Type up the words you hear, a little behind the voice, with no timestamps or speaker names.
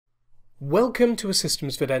Welcome to a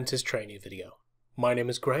Systems for Dentists training video. My name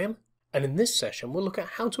is Graham, and in this session we'll look at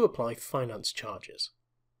how to apply finance charges.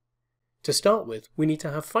 To start with, we need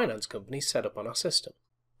to have finance companies set up on our system.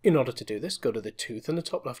 In order to do this, go to the tooth in the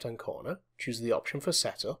top left hand corner, choose the option for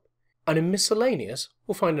Setup, and in Miscellaneous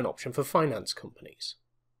we'll find an option for Finance Companies.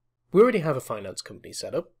 We already have a finance company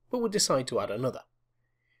set up, but we'll decide to add another.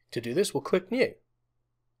 To do this, we'll click New.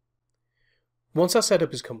 Once our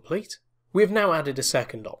setup is complete, we have now added a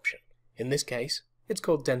second option. In this case, it's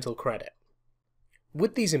called Dental Credit.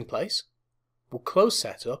 With these in place, we'll close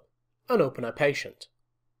Setup and open our patient.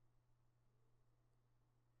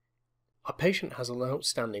 Our patient has an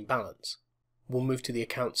outstanding balance. We'll move to the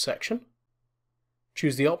Accounts section,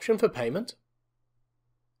 choose the option for payment,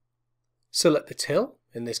 select the till,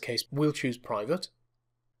 in this case we'll choose Private,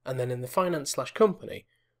 and then in the Finance/Company,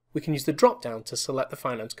 we can use the drop down to select the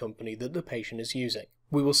finance company that the patient is using.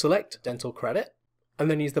 We will select Dental Credit, and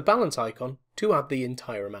then use the balance icon to add the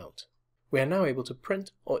entire amount. We are now able to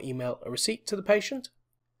print or email a receipt to the patient,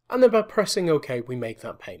 and then by pressing OK we make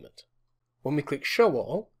that payment. When we click Show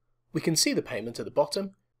All, we can see the payment at the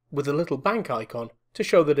bottom with a little bank icon to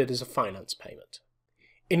show that it is a finance payment.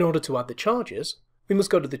 In order to add the charges, we must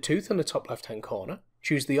go to the tooth in the top left hand corner,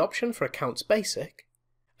 choose the option for Accounts Basic,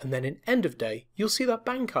 and then in End of Day you'll see that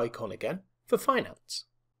bank icon again for Finance.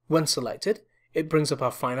 When selected, it brings up our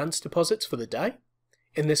finance deposits for the day.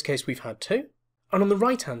 In this case we've had 2, and on the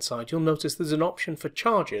right hand side you'll notice there's an option for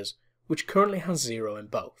charges which currently has 0 in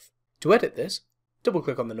both. To edit this, double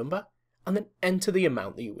click on the number and then enter the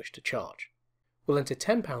amount that you wish to charge. We'll enter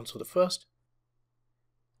 £10 for the first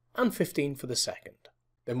and 15 for the second.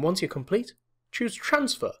 Then once you're complete, choose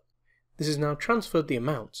Transfer. This has now transferred the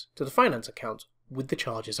amount to the finance account with the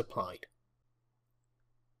charges applied.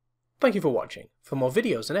 Thank you for watching. For more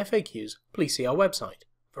videos and FAQs, please see our website.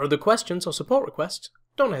 For other questions or support requests,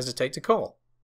 don't hesitate to call.